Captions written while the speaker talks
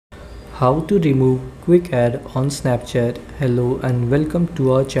How to remove quick ad on Snapchat. Hello and welcome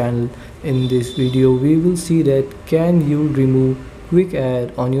to our channel. In this video we will see that can you remove quick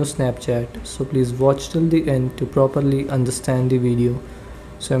ad on your Snapchat. So please watch till the end to properly understand the video.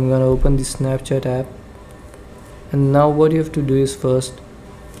 So I'm gonna open the Snapchat app, and now what you have to do is first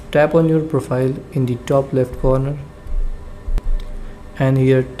tap on your profile in the top left corner, and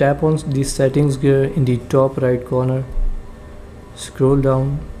here tap on the settings gear in the top right corner. Scroll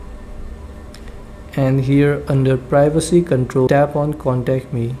down, and here under privacy control tap on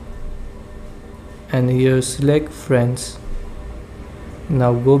contact me, and here select friends.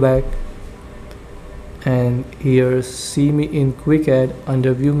 Now go back, and here see me in quick ad.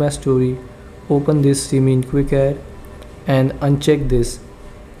 Under view my story, open this see me in quick ad and uncheck this.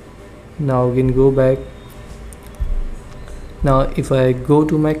 Now again go back. Now if I go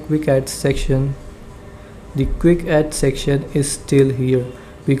to my quick ad section, the quick ad section is still here,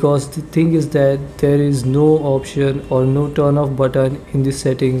 because the thing is that there is no option or no turn off button in the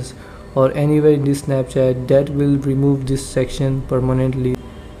settings or anywhere in the Snapchat that will remove this section permanently.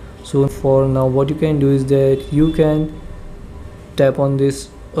 So for now what you can do is that you can tap on this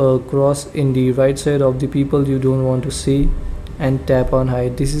cross in the right side of the people you don't want to see and tap on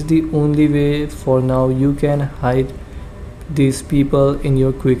hide. This is the only way for now you can hide these people in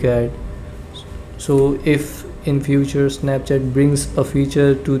your quick ad. So if in future Snapchat brings a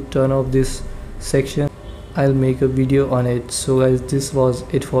feature to turn off this section, I'll make a video on it. So guys, this was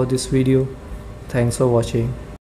it for this video. Thanks for watching.